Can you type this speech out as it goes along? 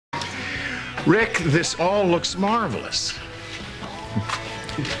Rick, this all looks marvelous.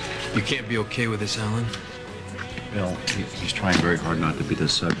 You can't be okay with this, Alan. Bill, he's trying very hard not to be the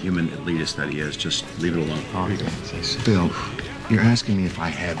subhuman elitist that he is. Just leave it alone. Oh, Bill, you're asking me if I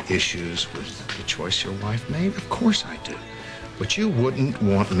have issues with the choice your wife made? Of course I do. But you wouldn't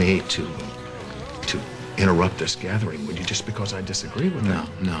want me to interrupt this gathering, would you, just because I disagree with No,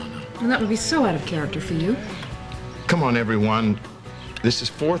 her? no. Well, that would be so out of character for you. Come on, everyone. This is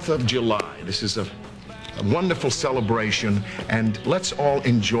 4th of July. This is a wonderful celebration, and let's all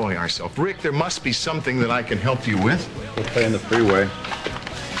enjoy ourselves. Rick, there must be something that I can help you with. We'll play in the freeway.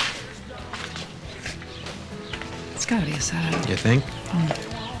 It's gotta be a setup. You think?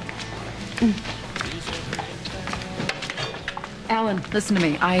 Alan, listen to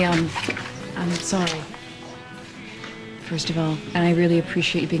me. I'm sorry. First of all, and I really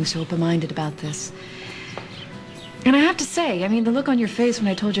appreciate you being so open-minded about this. And I have to say, I mean, the look on your face when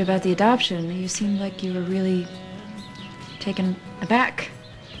I told you about the adoption, you seemed like you were really taken aback.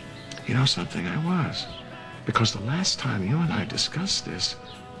 You know something? I was. Because the last time you and I discussed this,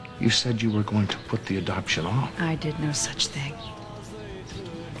 you said you were going to put the adoption off. I did no such thing.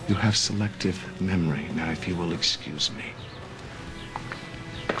 You have selective memory. Now, if you will excuse me.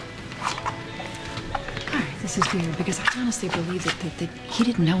 All right, this is weird because I honestly believe that he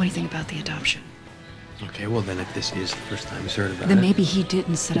didn't know anything about the adoption. Okay, well then if this is the first time he's heard about Then it... maybe he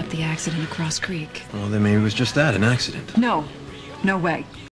didn't set up the accident across Creek. Well, then maybe it was just that, an accident. No, no way.